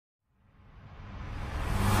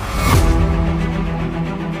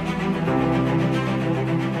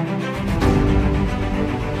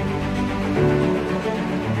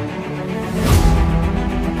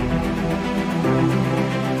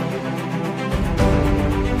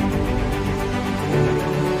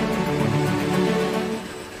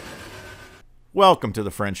Welcome to the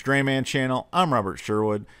French Drainman channel. I'm Robert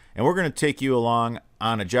Sherwood, and we're going to take you along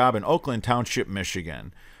on a job in Oakland Township,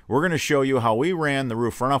 Michigan. We're going to show you how we ran the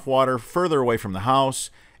roof runoff water further away from the house,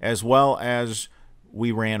 as well as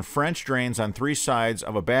we ran French drains on 3 sides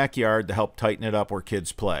of a backyard to help tighten it up where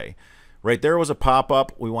kids play. Right there was a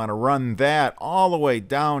pop-up. We want to run that all the way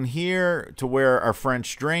down here to where our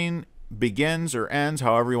French drain begins or ends,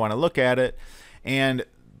 however you want to look at it. And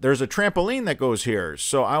there's a trampoline that goes here,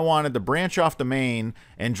 so I wanted to branch off the main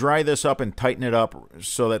and dry this up and tighten it up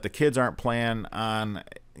so that the kids aren't playing on,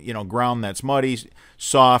 ground that's muddy,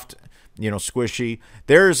 soft, squishy.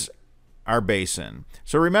 There's our basin.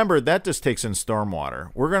 So remember, that just takes in stormwater.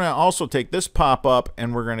 We're going to also take this pop-up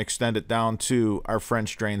and we're going to extend it down to our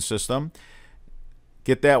French drain system.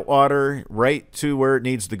 Get that water right to where it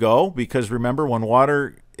needs to go, because remember, when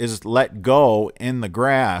water is let go in the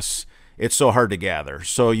grass, it's so hard to gather.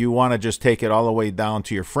 So you want to just take it all the way down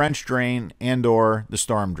to your French drain and or the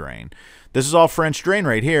storm drain. This is all French drain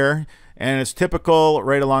right here, and it's typical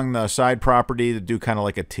right along the side property to do kind of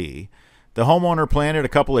like a T. The homeowner planted a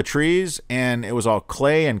couple of trees, and it was all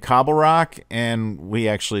clay and cobble rock, and we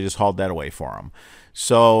actually just hauled that away for them.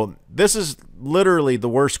 So this is literally the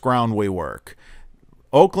worst ground we work.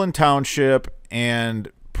 Oakland Township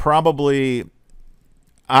and probably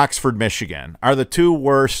Oxford, Michigan are the 2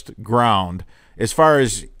 worst ground as far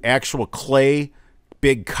as actual clay,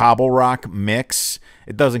 big cobble rock mix.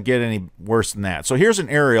 It doesn't get any worse than that. So here's an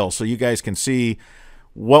aerial so you guys can see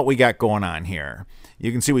what we got going on here.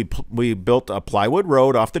 You can see we built a plywood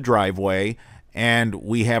road off the driveway, and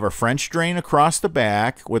we have a French drain across the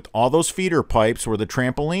back with all those feeder pipes where the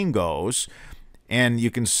trampoline goes. And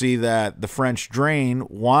you can see that the French drain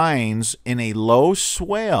winds in a low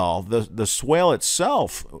swale. The swale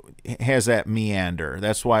itself has that meander.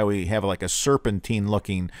 That's why we have like a serpentine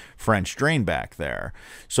looking French drain back there.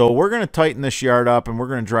 So we're going to tighten this yard up, and we're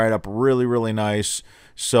going to dry it up really, really nice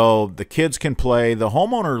so the kids can play. The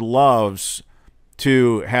homeowner loves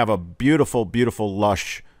to have a beautiful, beautiful,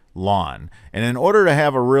 lush lawn. And in order to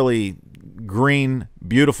have a really green,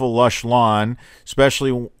 beautiful, lush lawn, especially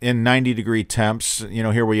in 90-degree temps,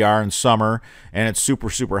 here we are in summer and it's super,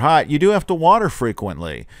 super hot, you do have to water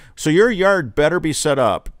frequently. So your yard better be set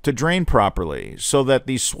up to drain properly so that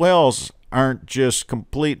these swales aren't just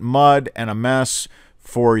complete mud and a mess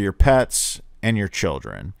for your pets and your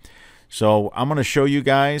children. So I'm going to show you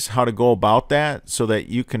guys how to go about that so that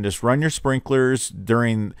you can just run your sprinklers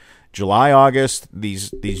during July, August,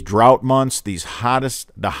 these drought months, the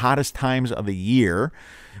hottest times of the year.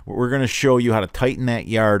 We're going to show you how to tighten that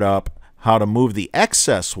yard up, how to move the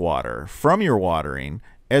excess water from your watering,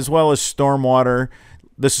 as well as storm water.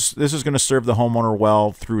 This is going to serve the homeowner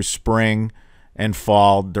well through spring and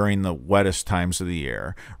fall during the wettest times of the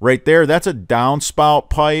year. Right there, that's a downspout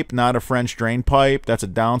pipe, not a French drain pipe. That's a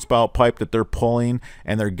downspout pipe that they're pulling,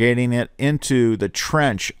 and they're getting it into the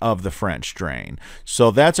trench of the French drain.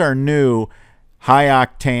 So that's our new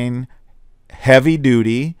high-octane heavy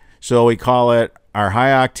duty. So we call it our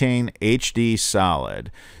high-octane HD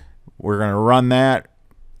solid. We're going to run that.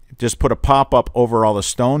 Just put a pop-up over all the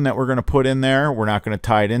stone that we're going to put in there. We're not going to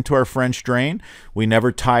tie it into our French drain. We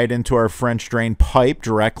never tie it into our French drain pipe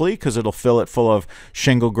directly because it'll fill it full of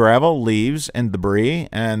shingle, gravel, leaves, and debris,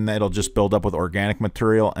 and it'll just build up with organic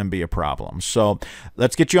material and be a problem. So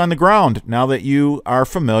let's get you on the ground now that you are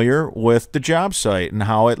familiar with the job site and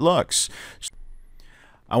how it looks.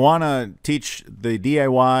 I want to teach the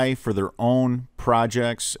DIY for their own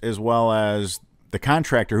projects, as well as the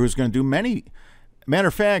contractor who's going to do many. Matter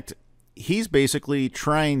of fact, he's basically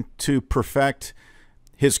trying to perfect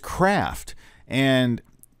his craft. And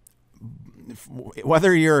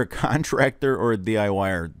whether you're a contractor or a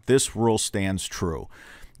DIYer, this rule stands true.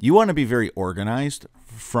 You want to be very organized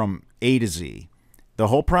from A to Z. The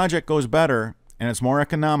whole project goes better and it's more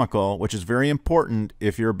economical, which is very important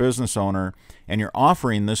if you're a business owner and you're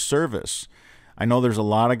offering this service. I know there's a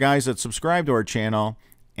lot of guys that subscribe to our channel,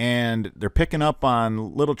 and they're picking up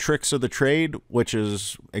on little tricks of the trade, which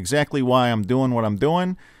is exactly why I'm doing what I'm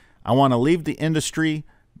doing. I want to leave the industry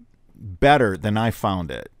better than I found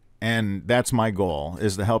it. And that's my goal,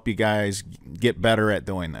 is to help you guys get better at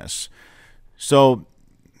doing this. So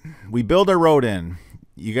we build our road in.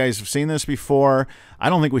 You guys have seen this before. I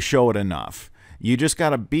don't think we show it enough. You just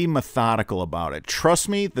got to be methodical about it. Trust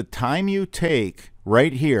me, the time you take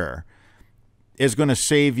right here is going to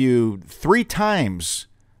save you 3 times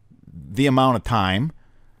the amount of time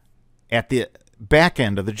at the back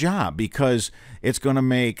end of the job, because it's going to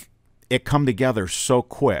make it come together so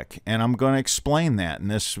quick. And I'm going to explain that in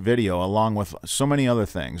this video along with so many other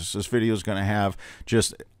things. This video is going to have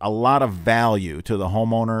just a lot of value to the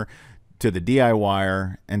homeowner to the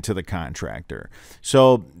DIYer, and to the contractor.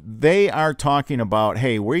 So they are talking about,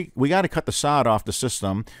 hey, we got to cut the sod off the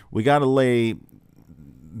system. We got to lay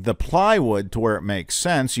the plywood to where it makes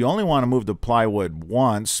sense. You only want to move the plywood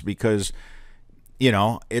once because, you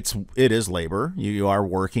know, it is labor. You are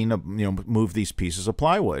working to, you know, move these pieces of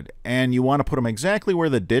plywood, and you want to put them exactly where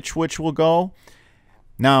the ditch witch will go.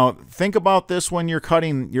 Now, think about this when you're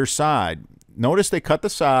cutting your sod. Notice they cut the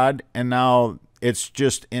sod, and now it's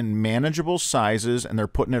just in manageable sizes, and they're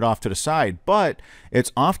putting it off to the side. But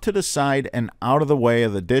it's off to the side and out of the way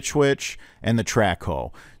of the ditch witch and the track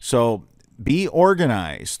hoe. So be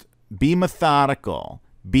organized, be methodical,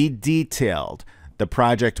 be detailed. The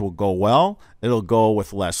project will go well. It'll go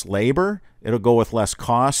with less labor. It'll go with less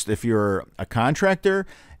cost if you're a contractor.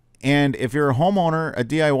 And if you're a homeowner, a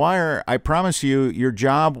DIYer, I promise you, your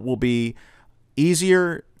job will be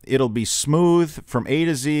easier. It'll be smooth from A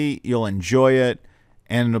to Z. You'll enjoy it.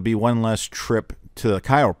 And it'll be one less trip to the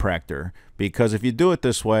chiropractor. Because if you do it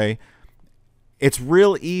this way, it's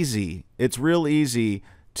real easy. It's real easy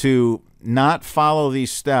to not follow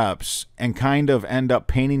these steps and kind of end up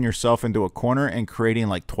painting yourself into a corner and creating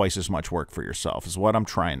like twice as much work for yourself is what I'm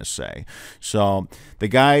trying to say. So the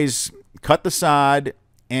guys cut the sod,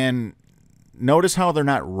 and notice how they're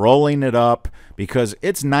not rolling it up because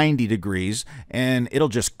it's 90 degrees and it'll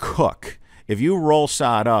just cook. If you roll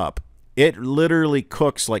sod up, it literally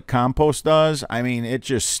cooks like compost does. I mean, it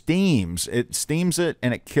just steams. It steams it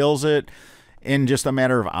and it kills it in just a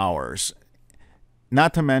matter of hours.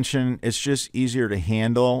 Not to mention, it's just easier to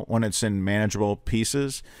handle when it's in manageable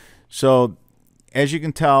pieces. So, as you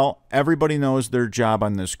can tell, everybody knows their job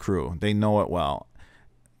on this crew. They know it well.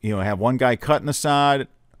 You know, have one guy cutting the sod,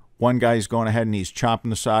 one guy's going ahead and he's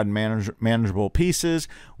chopping the sod in manageable pieces.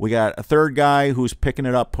 We got a third guy who's picking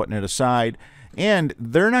it up, putting it aside. And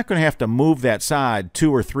they're not going to have to move that sod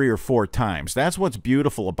 2 or 3 or 4 times. That's what's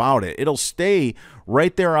beautiful about it. It'll stay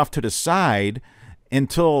right there off to the side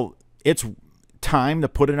until it's time to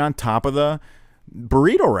put it on top of the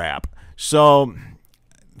burrito wrap. So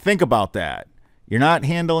think about that. You're not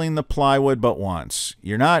handling the plywood but once.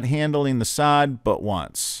 You're not handling the sod but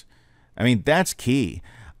once. I mean, that's key.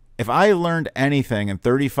 If I learned anything in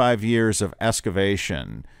 35 years of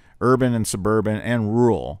excavation, urban and suburban and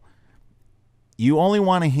rural, you only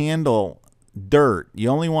want to handle dirt. You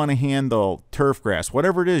only want to handle turf grass.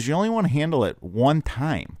 Whatever it is, you only want to handle it one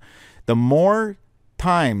time. The more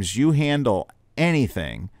times you handle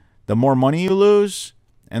anything, the more money you lose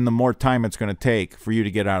and the more time it's going to take for you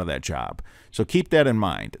to get out of that job. So keep that in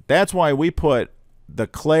mind. That's why we put the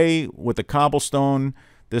clay with the cobblestone.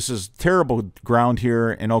 This is terrible ground here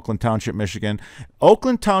in Oakland Township, Michigan.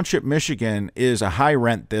 Oakland Township, Michigan is a high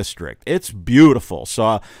rent district. It's beautiful.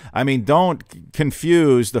 So, I mean, don't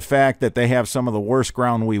confuse the fact that they have some of the worst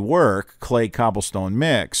ground we work, clay cobblestone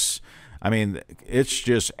mix. I mean, it's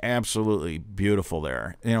just absolutely beautiful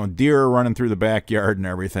there. You know, deer are running through the backyard and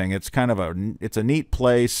everything. It's kind of it's a neat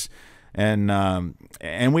place, and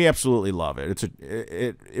we absolutely love it.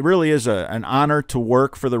 It really is an honor to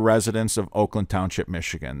work for the residents of Oakland Township,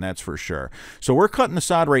 Michigan. That's for sure. So we're cutting the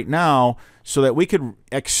sod right now so that we could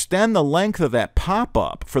extend the length of that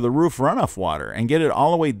pop-up for the roof runoff water and get it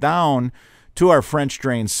all the way down to our French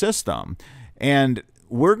drain system. And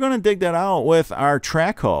we're going to dig that out with our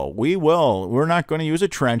track hoe. We will. We're not going to use a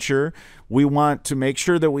trencher. We want to make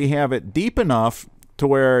sure that we have it deep enough to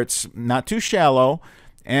where it's not too shallow.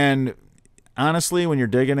 And honestly, when you're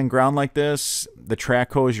digging in ground like this, the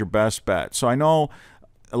track hoe is your best bet. So I know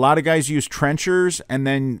a lot of guys use trenchers, and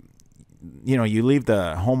then, you know, you leave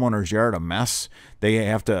the homeowner's yard a mess. They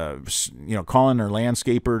have to, you know, call in their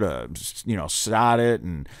landscaper to, you know, sod it,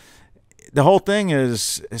 and the whole thing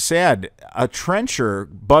is sad. A trencher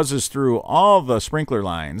buzzes through all the sprinkler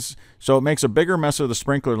lines, so it makes a bigger mess of the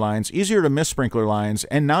sprinkler lines, easier to miss sprinkler lines,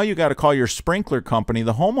 and now you got to call your sprinkler company.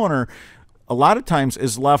 The homeowner a lot of times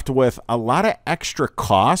is left with a lot of extra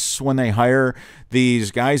costs when they hire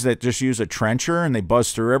these guys that just use a trencher and they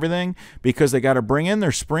buzz through everything, because they got to bring in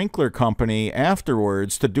their sprinkler company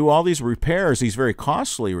afterwards to do all these repairs, these very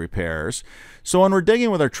costly repairs. So when we're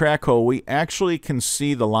digging with our track hoe, we actually can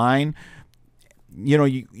see the line. You know,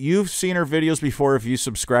 you've seen our videos before if you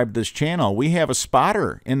subscribe to this channel. We have a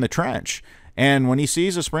spotter in the trench. And when he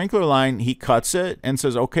sees a sprinkler line, he cuts it and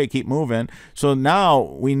says, okay, keep moving. So now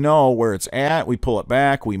we know where it's at. We pull it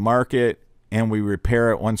back, we mark it, and we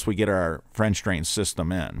repair it once we get our French drain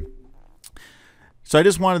system in. So I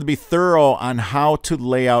just wanted to be thorough on how to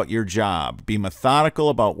lay out your job. Be methodical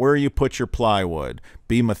about where you put your plywood.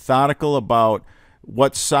 Be methodical about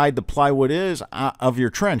what side the plywood is of your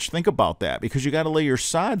trench. Think about that, because you got to lay your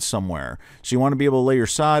sod somewhere. So you want to be able to lay your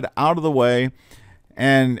sod out of the way.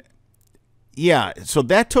 And yeah, so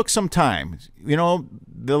that took some time. You know,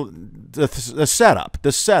 the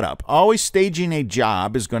setup. Always staging a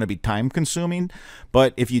job is going to be time consuming,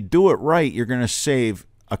 but if you do it right, you're going to save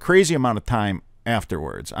a crazy amount of time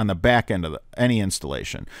afterwards on the back end of any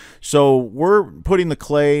installation. So we're putting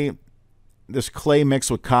this clay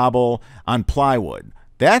mix with cobble on plywood.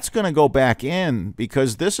 That's going to go back in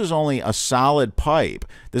because this is only a solid pipe.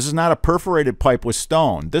 This is not a perforated pipe with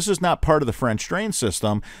stone. This is not part of the French drain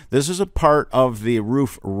system. This is a part of the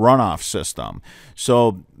roof runoff system.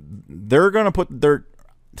 So they're going to put dirt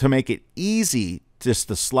to make it easy just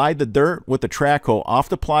to slide the dirt with the track hoe off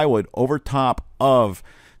the plywood over top of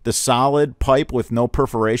the solid pipe with no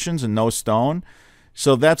perforations and no stone.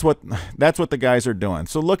 So that's what the guys are doing.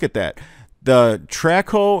 So look at that. The track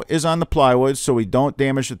hoe is on the plywood so we don't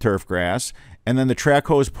damage the turf grass, and then the track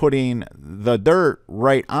hoe is putting the dirt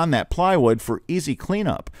right on that plywood for easy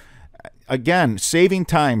cleanup. Again, saving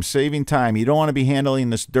time. You don't want to be handling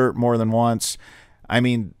this dirt more than once. I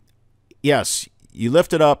mean, yes, you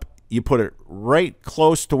lift it up, you put it right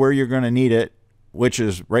close to where you're going to need it, which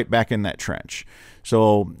is right back in that trench.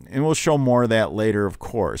 So, and we'll show more of that later, of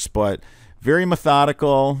course, but very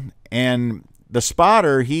methodical. And the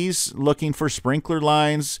spotter, he's looking for sprinkler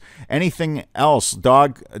lines, anything else.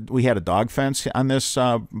 We had a dog fence on this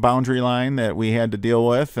boundary line that we had to deal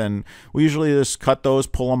with, and we usually just cut those,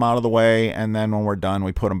 pull them out of the way, and then when we're done,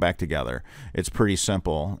 we put them back together. It's pretty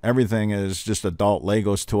simple. Everything is just adult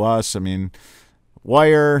Legos to us. I mean,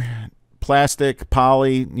 wire, plastic,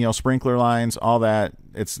 poly, you know, sprinkler lines, all that.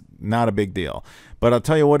 It's not a big deal. But I'll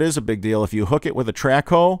tell you what is a big deal. If you hook it with a track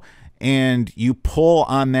hoe and you pull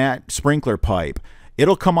on that sprinkler pipe,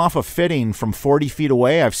 it'll come off a fitting from 40 feet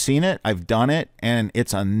away. I've seen it. I've done it. And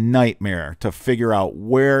it's a nightmare to figure out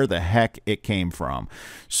where the heck it came from.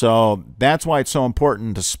 So that's why it's so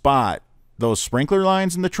important to spot those sprinkler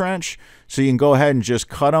lines in the trench, so you can go ahead and just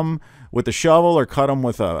cut them with a shovel or cut them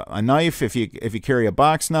with a knife if you carry a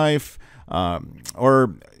box knife,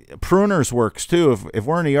 or pruners works too. If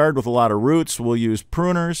we're in a yard with a lot of roots, we'll use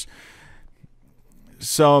pruners.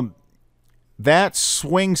 So that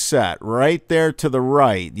swing set right there to the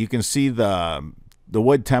right, you can see the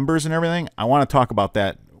wood timbers and everything. I want to talk about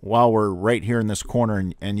that while we're right here in this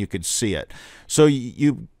corner, and you could see it. So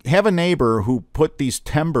you have a neighbor who put these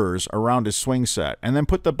timbers around his swing set and then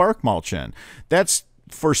put the bark mulch in. That's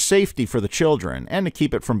for safety for the children and to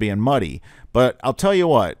keep it from being muddy. But I'll tell you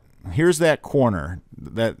what, here's that corner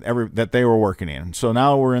that they were working in. So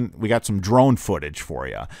now we got some drone footage for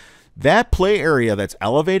you. That play area that's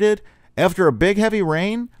elevated, after a big heavy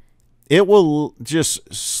rain, it will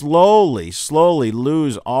just slowly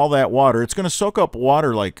lose all that water. It's going to soak up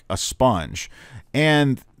water like a sponge.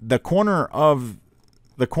 And the corner of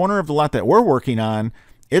the lot that we're working on,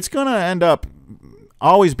 it's going to end up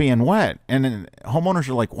always being wet. And homeowners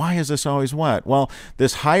are like, why is this always wet? Well,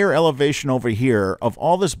 this higher elevation over here of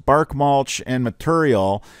all this bark mulch and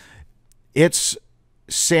material, it's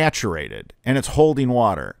saturated and it's holding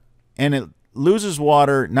water. And it loses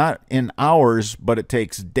water not in hours, but it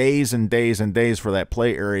takes days and days and days for that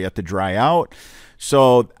play area to dry out.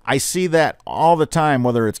 So I see that all the time,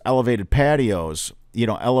 whether it's elevated patios, you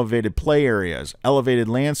know, elevated play areas, elevated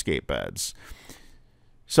landscape beds.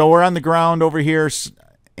 So we're on the ground over here,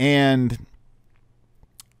 and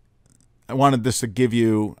I wanted this to give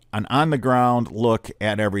you an on-the-ground look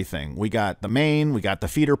at everything. We got the main, we got the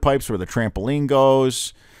feeder pipes where the trampoline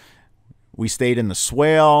goes. We stayed in the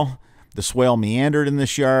swale. The swale meandered in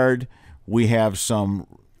this yard. We have some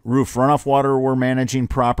roof runoff water we're managing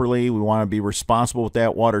properly. We want to be responsible with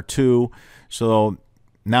that water too. So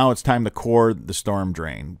now it's time to core the storm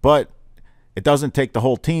drain. But it doesn't take the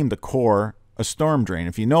whole team to core a storm drain.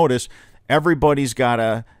 If you notice, everybody's got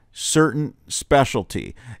a certain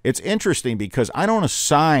specialty. It's interesting because I don't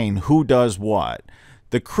assign who does what.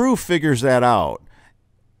 The crew figures that out.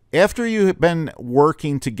 After you've been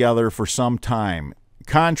working together for some time,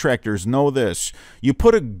 contractors know this. You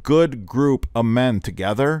put a good group of men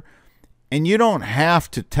together, and you don't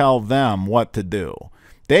have to tell them what to do.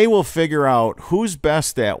 They will figure out who's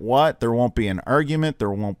best at what. There won't be an argument.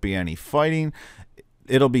 There won't be any fighting.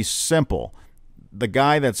 It'll be simple. The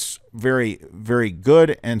guy that's very, very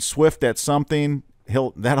good and swift at something,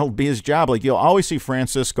 that'll be his job. Like, you'll always see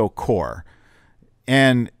Francisco core.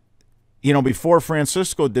 And, you know, before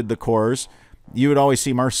Francisco did the cores, you would always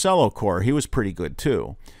see Marcelo core. He was pretty good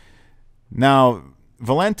too. Now,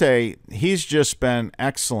 Valente, he's just been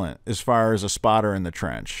excellent as far as a spotter in the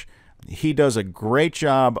trench. he does a great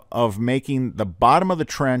job of making the bottom of the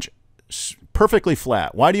trench perfectly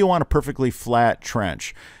flat. Why do you want a perfectly flat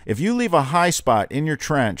trench? If you leave a high spot in your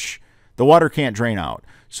trench, the water can't drain out.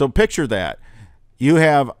 So picture that. You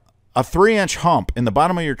have a 3-inch hump in the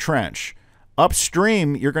bottom of your trench.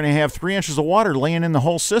 Upstream, you're going to have 3 inches of water laying in the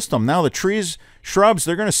whole system. Now the trees, shrubs,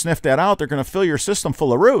 they're going to sniff that out. They're going to fill your system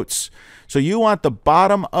full of roots. So you want the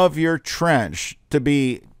bottom of your trench to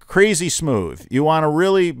be crazy smooth. You want to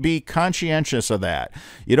really be conscientious of that.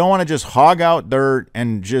 You don't want to just hog out dirt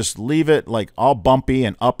and just leave it like all bumpy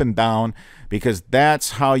and up and down, because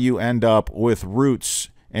that's how you end up with roots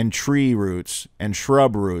and tree roots and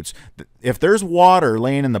shrub roots. If there's water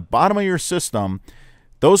laying in the bottom of your system,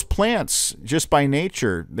 those plants, just by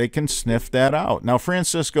nature, they can sniff that out. Now,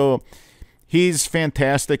 Francisco, he's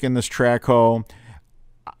fantastic in this track hoe.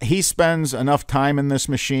 He spends enough time in this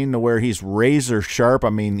machine to where he's razor sharp.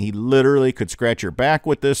 I mean, he literally could scratch your back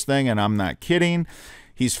with this thing, and I'm not kidding.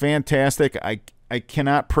 He's fantastic. I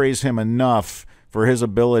cannot praise him enough for his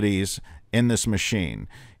abilities in this machine.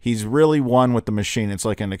 He's really one with the machine. It's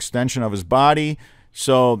like an extension of his body.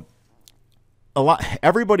 So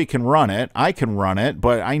everybody can run it. I can run it,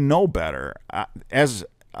 but I know better. As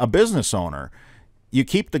a business owner, you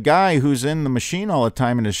keep the guy who's in the machine all the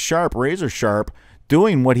time and is sharp, razor sharp,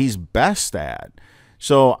 doing what he's best at.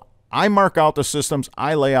 So I mark out the systems.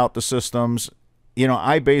 I lay out the systems. You know,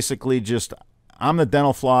 I basically just, I'm the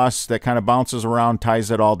dental floss that kind of bounces around, ties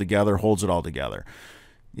it all together, holds it all together.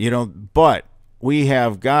 You know, but we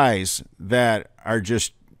have guys that are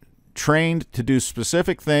just trained to do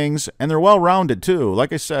specific things, and they're well-rounded too.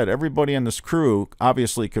 Like I said, everybody in this crew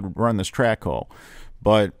obviously could run this track hole,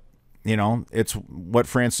 but you know, it's what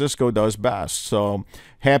Francisco does best. So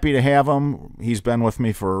happy to have him. He's been with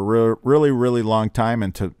me for a really, really long time,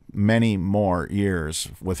 and to many more years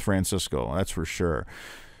with Francisco, that's for sure.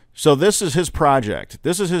 So this is his project.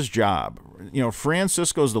 This is his job. You know,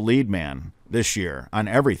 Francisco's the lead man this year on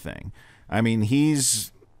everything. I mean, he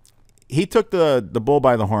took the bull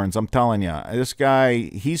by the horns. I'm telling you, this guy,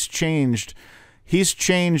 he's changed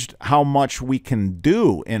how much we can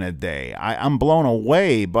do in a day. I'm blown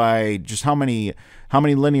away by just how many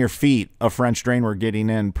linear feet of French drain we're getting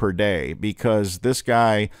in per day, because this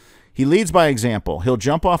guy, he leads by example. He'll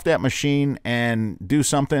jump off that machine and do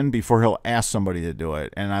something before he'll ask somebody to do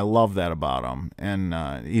it, and I love that about him.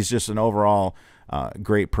 And he's just an overall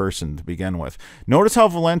great person to begin with. Notice how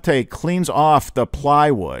Valente cleans off the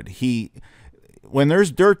plywood. When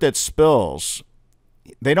there's dirt that spills,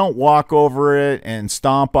 they don't walk over it and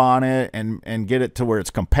stomp on it and get it to where it's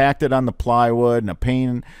compacted on the plywood and a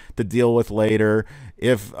pain to deal with later.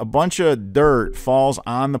 If a bunch of dirt falls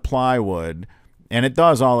on the plywood, and it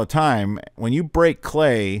does all the time, when you break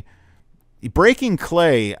clay, breaking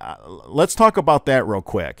clay, let's talk about that real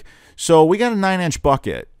quick. So we got a 9-inch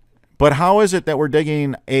bucket, but how is it that we're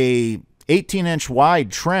digging a 18-inch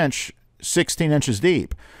wide trench 16 inches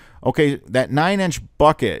deep? Okay, that 9-inch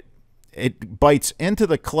bucket, it bites into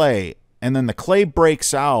the clay, and then the clay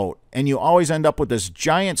breaks out, and you always end up with this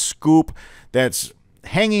giant scoop that's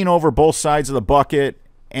hanging over both sides of the bucket,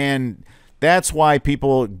 and that's why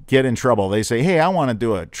people get in trouble. They say, hey, I want to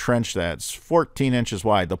do a trench that's 14 inches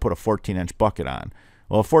wide. They'll put a 14-inch bucket on.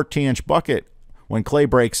 Well, a 14-inch bucket, when clay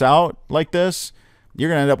breaks out like this, you're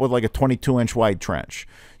going to end up with like a 22-inch wide trench.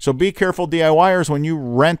 So be careful, DIYers, when you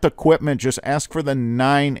rent equipment. Just ask for the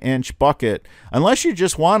 9-inch bucket, unless you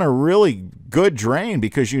just want a really good drain,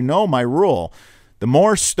 because you know my rule. The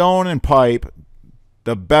more stone and pipe,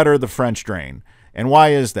 the better the French drain. And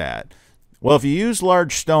why is that? Well, if you use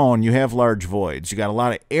large stone, you have large voids. You got a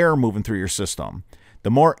lot of air moving through your system. The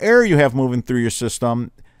more air you have moving through your system,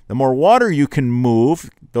 the more water you can move.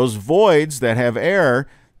 Those voids that have air,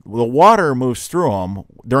 the water moves through them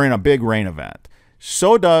during a big rain event.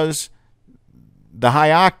 So does the high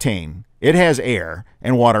octane. It has air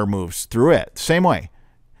and water moves through it. Same way.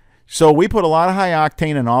 So we put a lot of high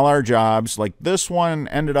octane in all our jobs. Like this one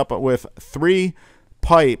ended up with 3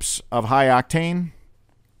 pipes of high octane,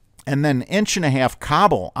 and then 1.5 inch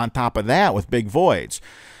cobble on top of that with big voids.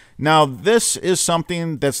 Now, this is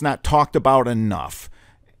something that's not talked about enough.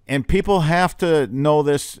 And people have to know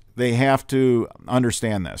this. They have to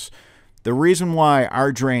understand this. The reason why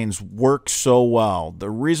our drains work so well,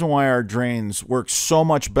 the reason why our drains work so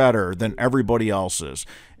much better than everybody else's,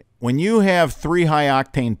 when you have 3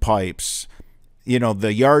 high-octane pipes, you know,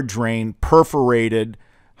 the yard drain, perforated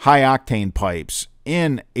high-octane pipes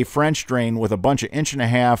in a French drain with a bunch of 1.5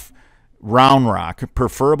 inch round rock,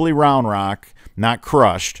 preferably round rock, not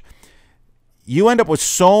crushed, you end up with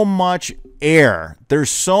so much air.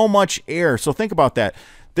 There's so much air. So think about that.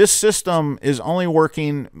 this system is only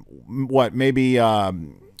working, what, maybe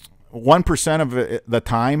 1% of the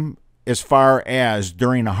time as far as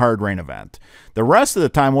during a hard rain event. The rest of the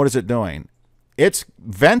time, what is it doing? It's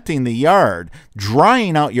venting the yard,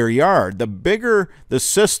 drying out your yard. The bigger the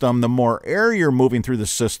system, the more air you're moving through the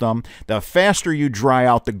system, the faster you dry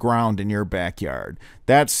out the ground in your backyard.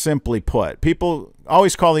 That's simply put. People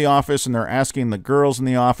always call the office and they're asking the girls in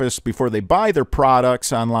the office before they buy their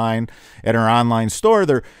products online at our online store.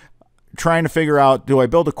 They're trying to figure out, do I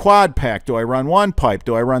build a quad pack? Do I run one pipe?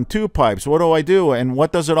 Do I run two pipes? What do I do? And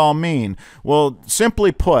what does it all mean? Well,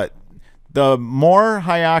 simply put, the more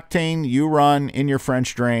high octane you run in your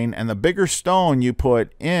French drain and the bigger stone you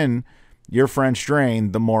put in your French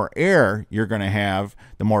drain, the more air you're going to have,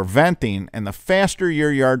 the more venting, and the faster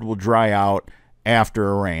your yard will dry out after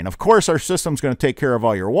a rain. Of course, our system's going to take care of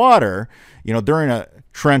all your water, during a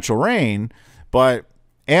torrential rain, but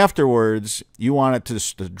afterwards, you want it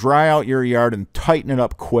to dry out your yard and tighten it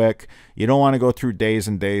up quick. You don't want to go through days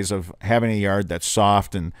and days of having a yard that's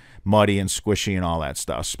soft and muddy and squishy and all that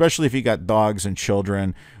stuff, especially if you got dogs and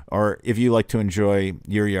children, or if you like to enjoy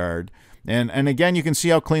your yard. And again, you can see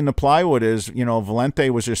how clean the plywood is.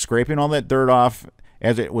 Valente was just scraping all that dirt off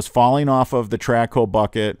as it was falling off of the track hoe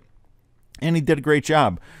bucket, and he did a great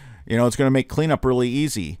job. It's going to make cleanup really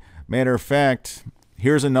easy. Matter of fact,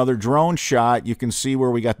 here's another drone shot. You can see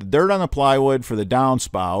where we got the dirt on the plywood for the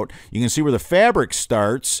downspout. You can see where the fabric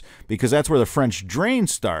starts, because that's where the French drain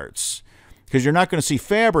starts. Because you're not going to see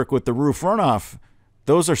fabric with the roof runoff.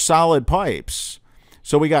 Those are solid pipes.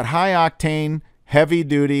 So we got high octane, heavy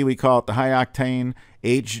duty. We call it the high octane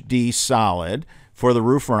HD solid for the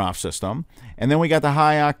roof runoff system. And then we got the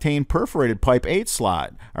high octane perforated pipe 8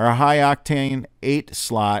 slot. Our high octane 8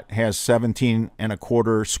 slot has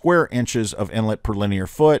 17¼ square inches of inlet per linear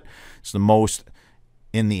foot. It's the most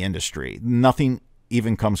in the industry. Nothing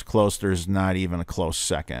even comes close. There's not even a close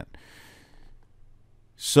second.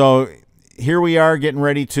 So here we are getting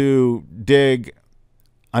ready to dig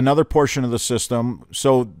another portion of the system.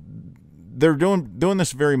 So they're doing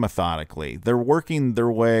this very methodically. They're working their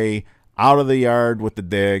way out of the yard with the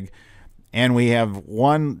dig, and we have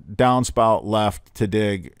one downspout left to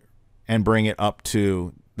dig and bring it up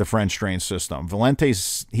to the French drain system.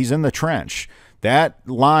 Valente's, he's in the trench. That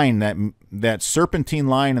line, that serpentine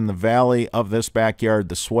line in the valley of this backyard,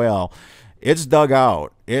 the swale, it's dug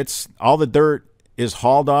out. It's all the dirt is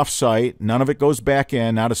hauled off site. None of it goes back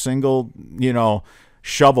in, not a single,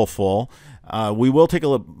 shovel full. We will take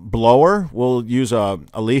a blower. We'll use a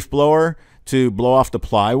leaf blower to blow off the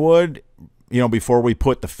plywood, before we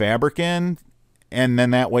put the fabric in. And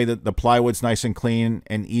then that way the plywood's nice and clean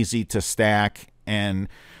and easy to stack. And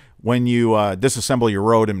when you disassemble your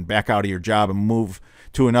road and back out of your job and move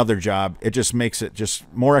to another job, it just makes it just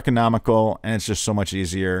more economical, and it's just so much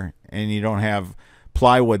easier. And you don't have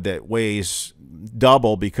plywood that weighs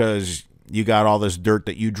double because you got all this dirt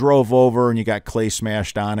that you drove over and you got clay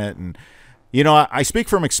smashed on it. And I speak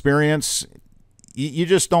from experience. You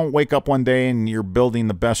just don't wake up one day and you're building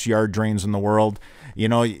the best yard drains in the world.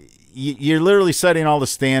 You're literally setting all the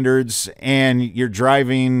standards, and you're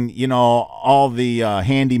driving all the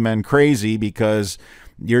handymen crazy because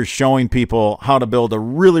you're showing people how to build a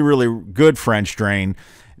really, really good French drain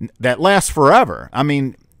that lasts forever. I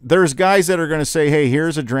mean, there's guys that are going to say, hey,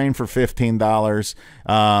 here's a drain for $15.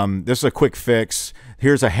 This is a quick fix.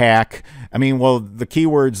 Here's a hack. I mean, well, the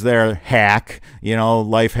keywords there, hack,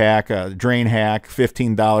 life hack, drain hack,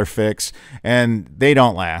 $15 fix, and they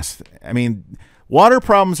don't last. I mean, water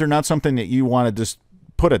problems are not something that you want to just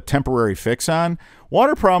put a temporary fix on.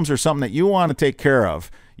 Water problems are something that you want to take care of.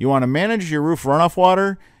 You want to manage your roof runoff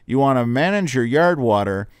water. You want to manage your yard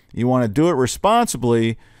water. You want to do it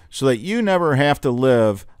responsibly, so that you never have to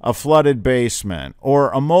live a flooded basement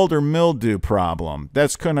or a mold or mildew problem.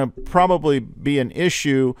 That's going to probably be an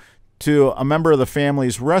issue to a member of the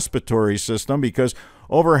family's respiratory system, because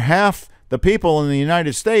over half the people in the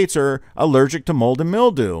United States are allergic to mold and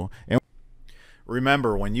mildew. And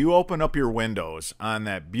remember, when you open up your windows on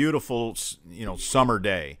that beautiful, summer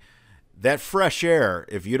day, that fresh air,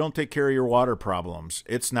 if you don't take care of your water problems,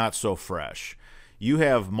 it's not so fresh. You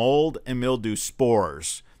have mold and mildew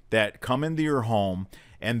spores that come into your home,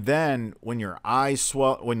 and then when your eyes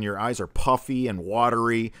are puffy and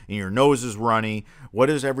watery and your nose is runny, what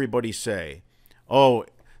does everybody say? Oh,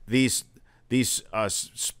 these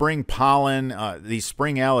spring pollen, these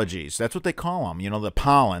spring allergies. That's what they call them. The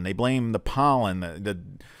pollen. They blame the pollen,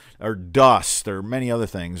 or dust, or many other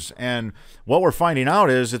things. And what we're finding out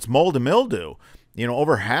is it's mold and mildew.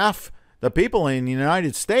 Over half the people in the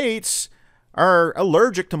United States are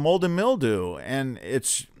allergic to mold and mildew, and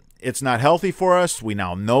it's it's not healthy for us. We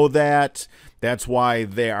now know that. That's why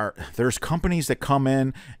there's companies that come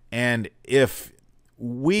in, and if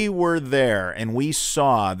we were there and we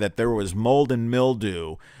saw that there was mold and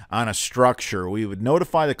mildew on a structure, we would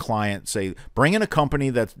notify the client, say, bring in a company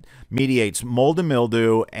that mediates mold and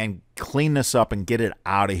mildew and clean this up and get it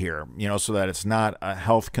out of here, you know, so that it's not a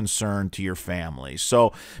health concern to your family.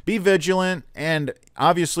 So be vigilant. And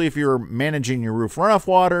obviously, if you're managing your roof runoff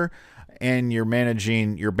water and you're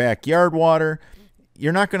managing your backyard water,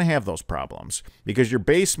 you're not going to have those problems because your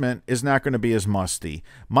basement is not going to be as musty.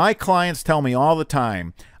 My clients tell me all the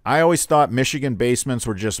time, I always thought Michigan basements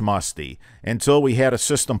were just musty until we had a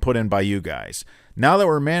system put in by you guys. Now that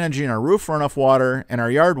we're managing our roof runoff water and our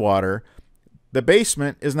yard water, the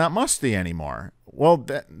basement is not musty anymore. Well,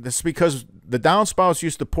 that's because the downspouts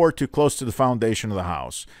used to pour too close to the foundation of the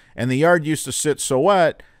house, and the yard used to sit so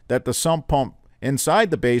wet that the sump pump inside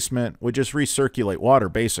the basement would just recirculate water,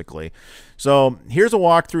 basically. So here's a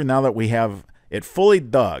walkthrough now that we have it fully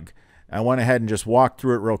dug. I went ahead and just walked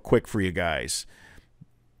through it real quick for you guys.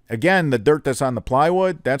 Again, the dirt that's on the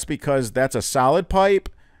plywood, that's because that's a solid pipe.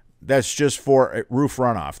 That's just for roof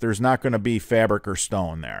runoff. There's not going to be fabric or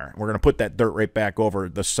stone there. We're going to put that dirt right back over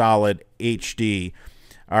the solid HD,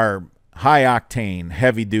 our high-octane,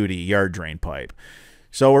 heavy-duty yard drain pipe.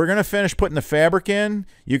 So we're going to finish putting the fabric in.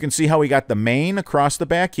 You can see how we got the main across the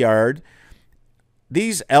backyard.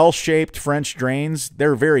 These L-shaped French drains,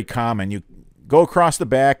 they're very common. You go across the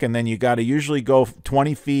back, and then you got to usually go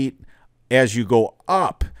 20 feet as you go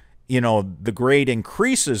up. You know, the grade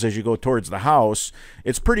increases as you go towards the house.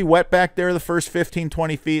 It's pretty wet back there the first 15,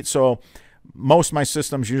 20 feet, so most of my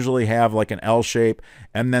systems usually have like an L shape.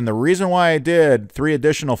 And then the reason why I did 3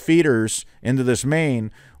 additional feeders into this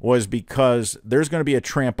main was because there's going to be a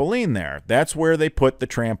trampoline there. That's where they put the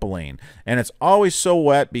trampoline. And it's always so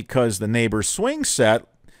wet because the neighbor's swing set,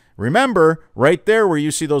 remember, right there where you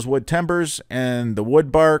see those wood timbers and the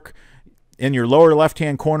wood bark in your lower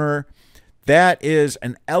left-hand corner, that is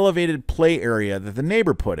an elevated play area that the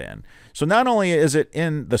neighbor put in. So not only is it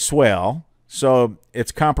in the swale, so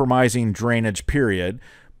it's compromising drainage, period,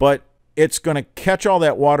 but it's going to catch all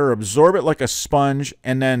that water, absorb it like a sponge,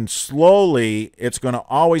 and then slowly it's going to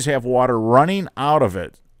always have water running out of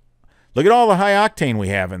it. Look at all the high octane we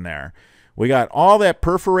have in there. We got all that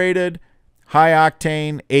perforated, high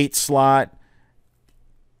octane, 8-slot.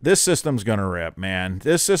 This system's going to rip, man.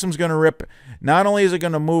 This system's going to rip. Not only is it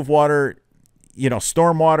going to move water, you know,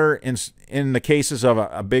 storm water in the cases of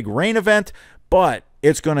a big rain event, but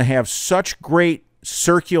it's going to have such great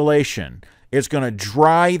circulation. It's going to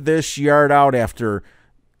dry this yard out after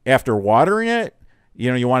watering it. You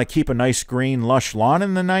know, you want to keep a nice green, lush lawn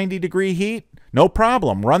in the 90-degree heat? No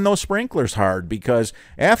problem. Run those sprinklers hard because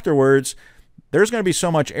afterwards there's going to be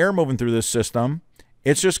so much air moving through this system.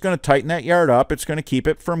 It's just going to tighten that yard up. It's going to keep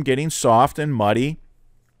it from getting soft and muddy.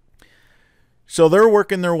 So they're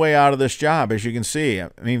working their way out of this job, as you can see. I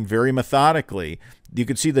mean, very methodically. You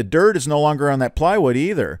can see the dirt is no longer on that plywood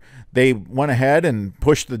either. They went ahead and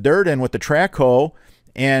pushed the dirt in with the track hoe,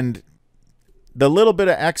 and the little bit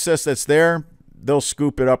of excess that's there, they'll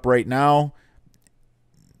scoop it up right now.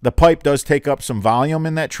 The pipe does take up some volume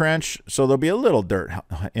in that trench, so there'll be a little dirt.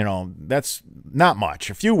 You know, that's not much.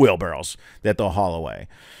 A few wheelbarrows that they'll haul away.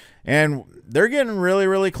 And they're getting really,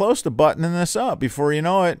 really close to buttoning this up. Before you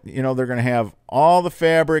know it, you know, they're going to have all the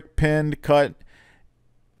fabric pinned, cut,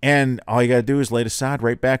 and all you got to do is lay the sod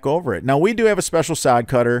right back over it. Now, we do have a special sod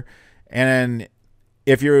cutter, and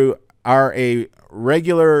if you are a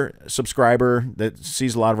regular subscriber that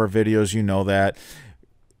sees a lot of our videos, you know that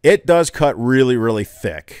it does cut really, really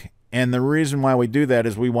thick. And the reason why we do that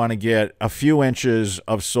is we want to get a few inches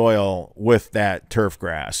of soil with that turf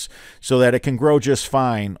grass so that it can grow just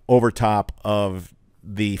fine over top of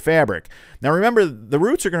the fabric. Now remember, the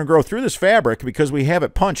roots are going to grow through this fabric because we have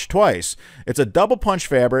it punched twice. It's a double punch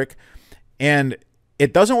fabric, and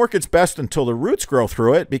it doesn't work its best until the roots grow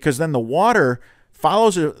through it because then the water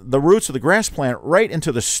follows the roots of the grass plant right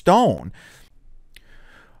into the stone.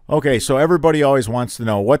 Okay, so everybody always wants to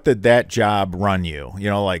know, what did that job run you? You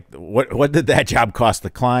know, like, what did that job cost the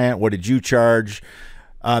client? What did you charge?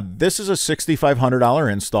 This is a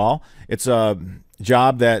 $6,500 install. It's a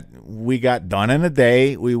job that we got done in a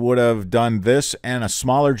day. We would have done this and a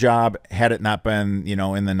smaller job had it not been, you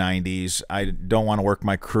know, in the 90s. I don't want to work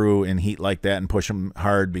my crew in heat like that and push them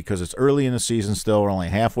hard because it's early in the season still. We're only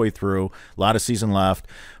halfway through, a lot of season left.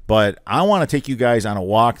 But I want to take you guys on a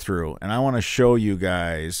walkthrough, and I want to show you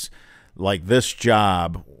guys, like, this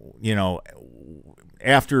job, you know,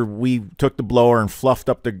 after we took the blower and fluffed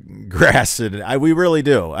up the grass. And we really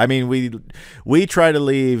do. I mean, we try to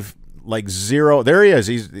leave like zero. There he is.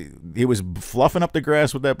 He was fluffing up the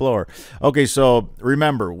grass with that blower. Okay, so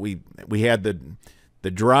remember, we had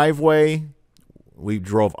the driveway. We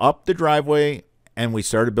drove up the driveway and we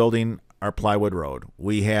started building our plywood road.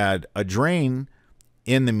 We had a drain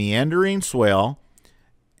in the meandering swale,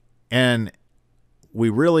 and we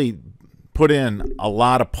really put in a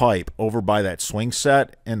lot of pipe over by that swing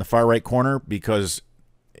set in the far right corner, because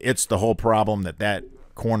it's the whole problem that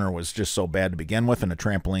corner was just so bad to begin with, and a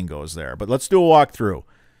trampoline goes there. But let's do a walkthrough.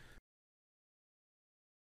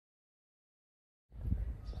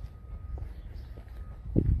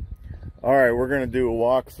 All right, we're going to do a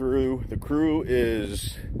walkthrough. The crew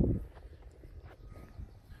is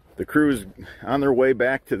on their way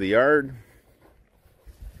back to the yard.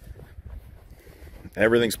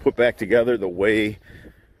 Everything's put back together the way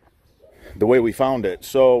we found it.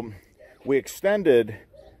 So we extended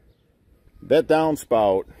that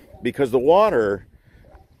downspout because the water,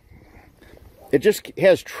 it just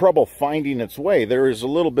has trouble finding its way. There is a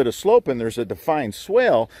little bit of slope and there's a defined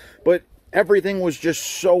swale, but everything was just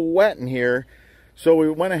so wet in here. So we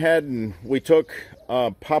went ahead and we took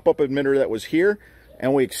a pop-up emitter that was here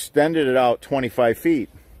and we extended it out 25 feet.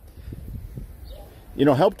 You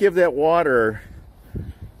know, help give that water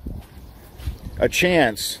a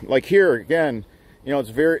chance. Like here again, you know, it's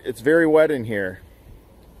very wet in here.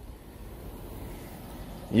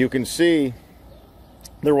 You can see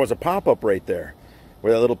there was a pop-up right there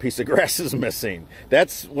where that little piece of grass is missing.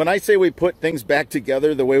 That's when I say we put things back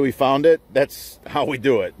together the way we found it, that's how we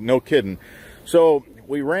do it. No kidding. So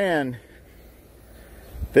we ran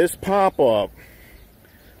this pop-up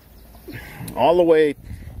all the way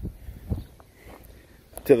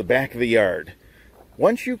to the back of the yard.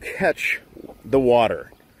 Once you catch the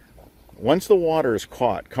water, once the water is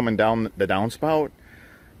caught coming down the downspout,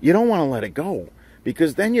 you don't want to let it go,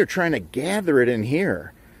 because then you're trying to gather it in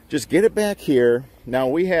here. Just get it back here. Now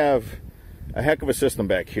we have a heck of a system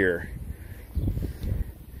back here.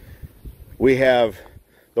 We have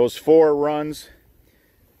those 4 runs.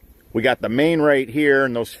 We got the main right here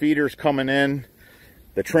and those feeders coming in.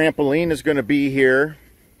 The trampoline is going to be here.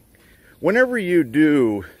 Whenever you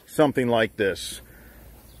do something like this,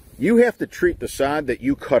 you have to treat the sod that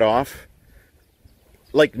you cut off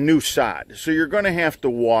like new sod. So you're going to have to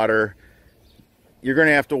water. You're going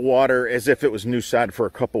to have to water as if it was new sod for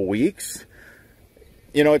a couple weeks.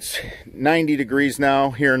 You know, it's 90 degrees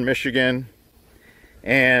now here in Michigan.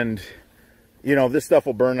 And, you know, this stuff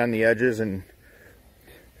will burn on the edges. And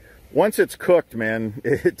once it's cooked, man,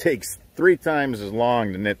 it takes 3 times as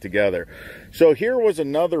long to knit together. So here was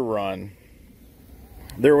another run.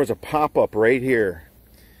 There was a pop-up right here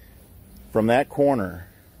from that corner.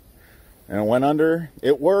 And it went under.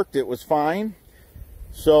 It worked. It was fine.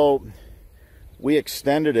 So we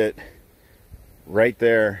extended it right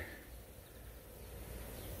there.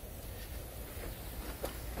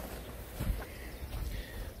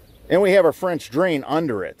 And we have our French drain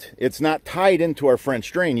under it. It's not tied into our French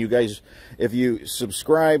drain. You guys, if you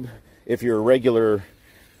subscribe, if you're a regular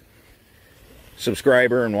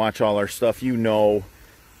subscriber and watch all our stuff, you know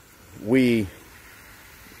we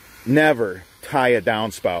never tie a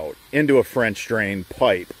downspout into a French drain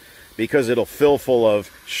pipe, because it'll fill full of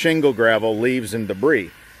shingle, gravel, leaves, and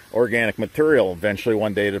debris, organic material, eventually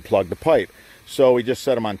one day to plug the pipe. So we just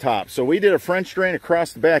set them on top. So we did a French drain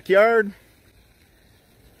across the backyard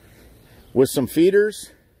with some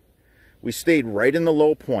feeders. We stayed right in the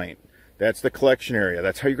low point. That's the collection area.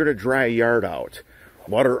 That's how you're going to dry a yard out.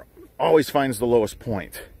 Water always finds the lowest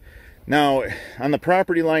point. Now, on the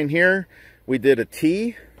property line here, we did a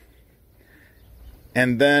T,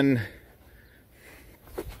 and then,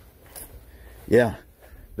 yeah,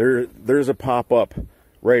 there's a pop-up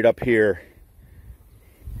right up here,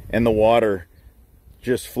 and the water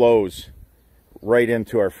just flows right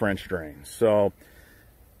into our French drain. So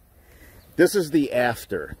this is the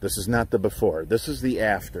after. This is not the before. This is the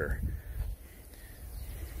after.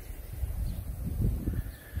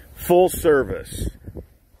 Full service.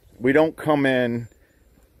 We don't come in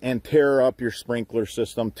and tear up your sprinkler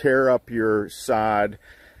system, tear up your sod,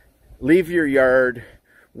 leave your yard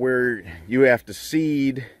where you have to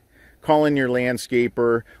seed, call in your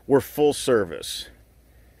landscaper. We're full service.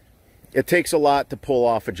 It takes a lot to pull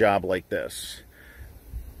off a job like this.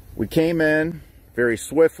 We came in very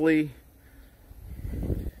swiftly,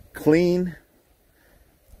 clean.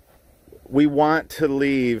 We want to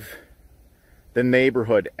leave the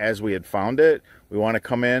neighborhood as we had found it. We want to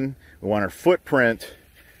come in, we want our footprint.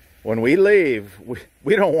 When we leave,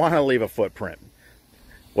 we don't want to leave a footprint.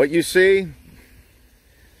 What you see,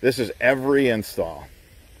 this is every install.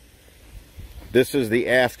 This is the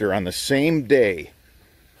after on the same day.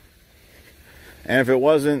 And if it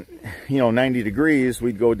wasn't, you know, 90 degrees,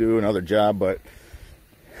 we'd go do another job. But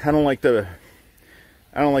I don't like to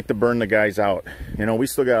burn the guys out. You know, we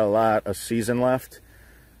still got a lot of season left.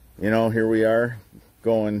 You know, here we are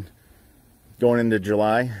going into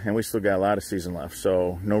July, and we still got a lot of season left.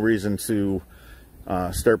 So no reason to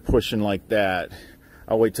start pushing like that.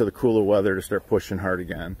 I'll wait till the cooler weather to start pushing hard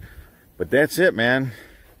again. But that's it, man.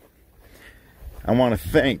 I want to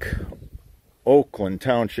thank Oakland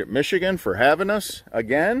Township, Michigan for having us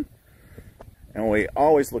again. And we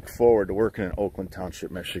always look forward to working in Oakland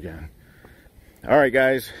Township, Michigan. All right,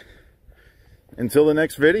 guys. Until the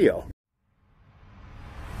next video.